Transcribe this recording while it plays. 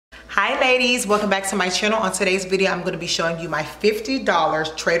Hi ladies, welcome back to my channel. On today's video, I'm going to be showing you my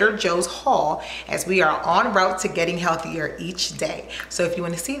 $50 Trader Joe's haul as we are en route to getting healthier each day. So if you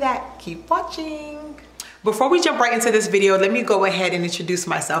want to see that, keep watching. Before we jump right into this video, let me go ahead and introduce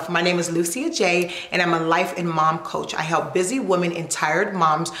myself. My name is Lucia J, and I'm a life and mom coach. I help busy women and tired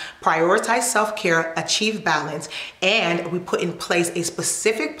moms prioritize self-care, achieve balance, and we put in place a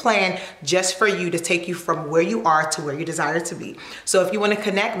specific plan just for you to take you from where you are to where you desire to be. So if you want to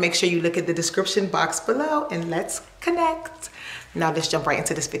connect, make sure you look at the description box below and let's connect. Now let's jump right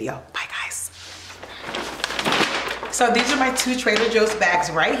into this video. Bye guys. So these are my two Trader Joe's bags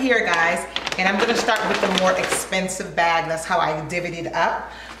right here, guys. And I'm gonna start with the more expensive bag. That's how I divvied it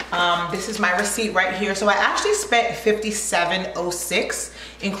up. This is my receipt right here. So I actually spent $57.06,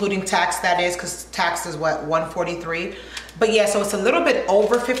 including tax, that is, because tax is what, $143. But yeah, so it's a little bit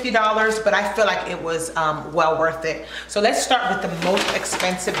over $50, but I feel like it was well worth it. So let's start with the most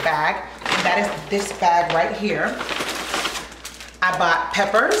expensive bag. And that is this bag right here. I bought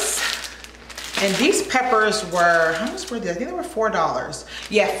peppers. And these peppers were, how much were they? I think they were $4.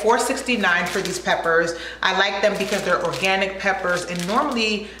 Yeah, $4.69 for these peppers. I like them because they're organic peppers, and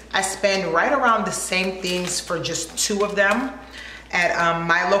normally I spend right around the same things for just two of them at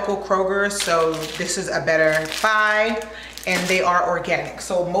my local Kroger. So this is a better buy, and they are organic.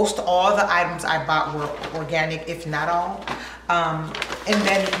 So most all the items I bought were organic, if not all. And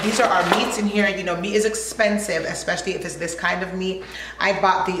then these are our meats in here. You know, meat is expensive, especially if it's this kind of meat. I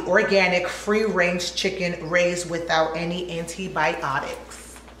bought the organic free-range chicken raised without any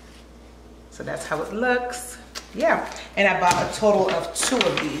antibiotics. So that's how it looks. Yeah, and I bought a total of two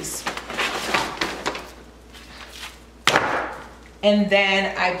of these. And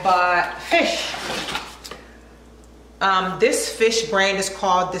then I bought fish. This fish brand is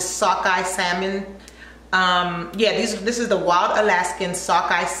called the Sockeye Salmon. Yeah, this is the Wild Alaskan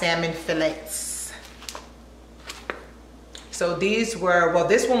Sockeye Salmon Fillets. So these were, well,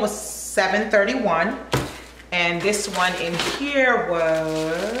 this one was $7.31, and this one in here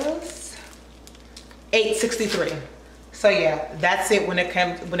was $8.63. So yeah, that's it when it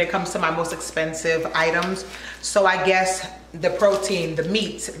comes to my most expensive items. So I guess the protein, the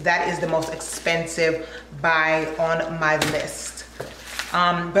meat, that is the most expensive buy on my list.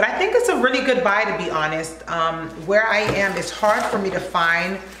 But I think it's a really good buy, to be honest. Where I am, it's hard for me to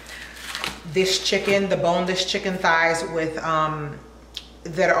find this chicken, the boneless chicken thighs with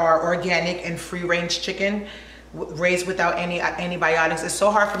that are organic and free-range chicken raised without any antibiotics. It's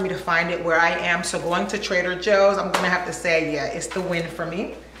so hard for me to find it where I am. So going to Trader Joe's, I'm gonna have to say, yeah, it's the win for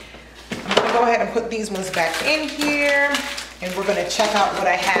me. I'm gonna go ahead and put these ones back in here, and we're gonna check out what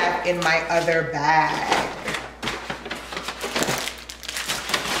I have in my other bag.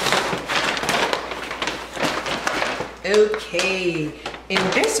 Okay, in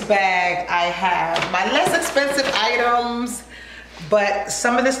this bag I have my less expensive items, but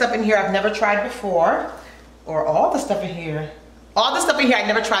some of the stuff in here I've never tried before, or all the stuff in here. All the stuff in here I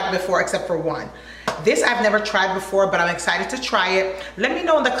never tried before except for one. This I've never tried before, but I'm excited to try it. Let me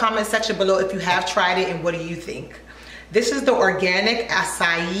know in the comment section below if you have tried it and what do you think. This is the organic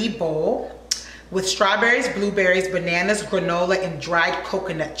acai bowl with strawberries, blueberries, bananas, granola, and dried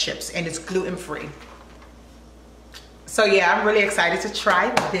coconut chips, and it's gluten-free. So yeah, I'm really excited to try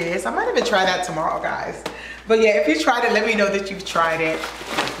this. I might even try that tomorrow, guys. But yeah, if you tried it, let me know that you've tried it.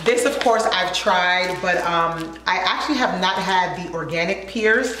 This, of course, I've tried, but I actually have not had the organic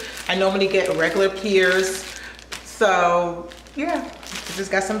pears. I normally get regular pears. So yeah,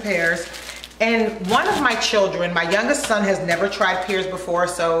 just got some pears. And one of my children, my youngest son, has never tried pears before,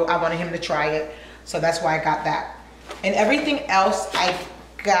 so I wanted him to try it. So that's why I got that. And everything else I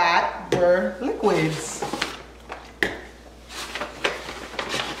got were liquids.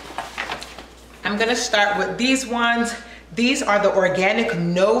 I'm gonna start with these ones. These are the organic,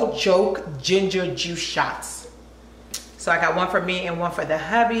 no joke ginger juice shots. So I got one for me and one for the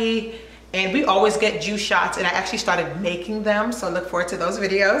hubby. And we always get juice shots, and I actually started making them, so look forward to those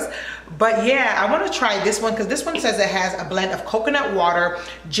videos. But yeah, I wanna try this one because this one says it has a blend of coconut water,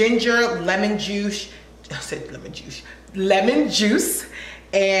 ginger, lemon juice, lemon juice,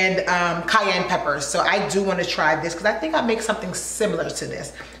 and cayenne peppers. So I do want to try this because I think I make something similar to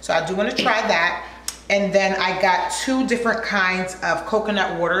this. So I do want to try that. And then I got two different kinds of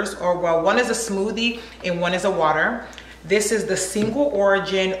coconut waters, or well, one is a smoothie and one is a water. This is the single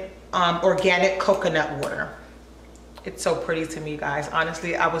origin organic coconut water. It's so pretty to me, guys.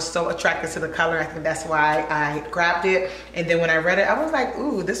 Honestly, I was so attracted to the color. I think that's why I grabbed it. And then when I read it, I was like,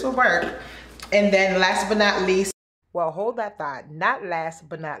 ooh, this will work. And then last but not least, Well, hold that thought. Not last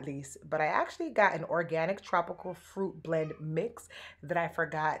but not least, but I actually got an organic tropical fruit blend mix that I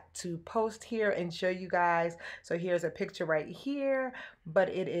forgot to post here and show you guys. So here's a picture right here, but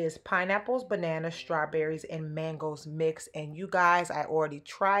it is pineapples, bananas, strawberries, and mangoes mix. And you guys, I already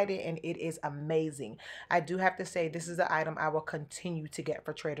tried it and it is amazing. I do have to say this is an item I will continue to get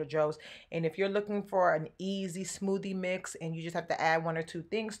for Trader Joe's. And if you're looking for an easy smoothie mix and you just have to add 1 or 2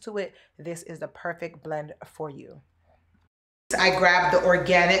 things to it, this is the perfect blend for you. I grabbed the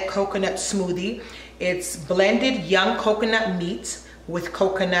organic coconut smoothie. It's blended young coconut meat with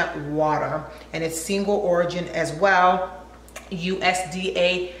coconut water, and it's single origin as well,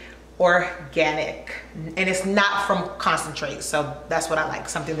 USDA organic, and it's not from concentrate. So that's what I like,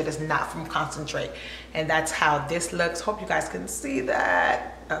 something that is not from concentrate. And that's how this looks. Hope you guys can see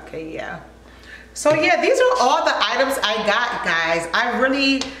that. Okay, yeah. So yeah, these are all the items I got, guys.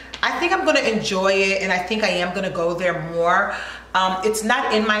 I think I'm gonna enjoy it, and I think I am gonna go there more. It's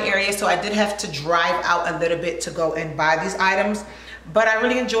not in my area, so I did have to drive out a little bit to go and buy these items, but I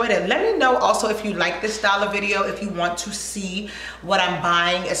really enjoyed it. Let me know also if you like this style of video, if you want to see what I'm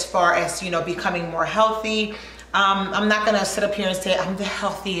buying as far as, you know, becoming more healthy. I'm not gonna sit up here and say I'm the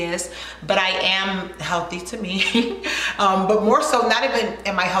healthiest, but I am healthy to me. But more so, not even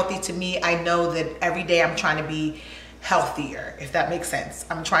am I healthy to me, I know that every day I'm trying to be healthier, if that makes sense.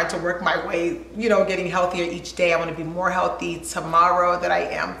 I'm trying to work my way, you know, getting healthier each day. I want to be more healthy tomorrow than I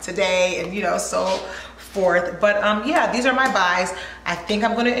am today, and you know, so forth. But yeah, these are my buys. I think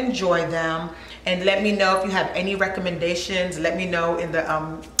I'm going to enjoy them. And let me know if you have any recommendations. Let me know in the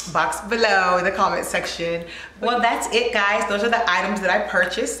box below in the comment section. Well, that's it, guys. Those are the items that I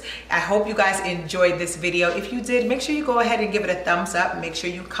purchased. I hope you guys enjoyed this video. If you did, make sure you go ahead and give it a thumbs up. Make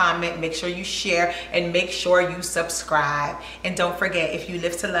sure you comment, make sure you share, and make sure you subscribe. And don't forget, if you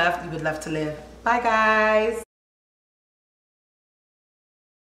live to love, you would love to live. Bye, guys.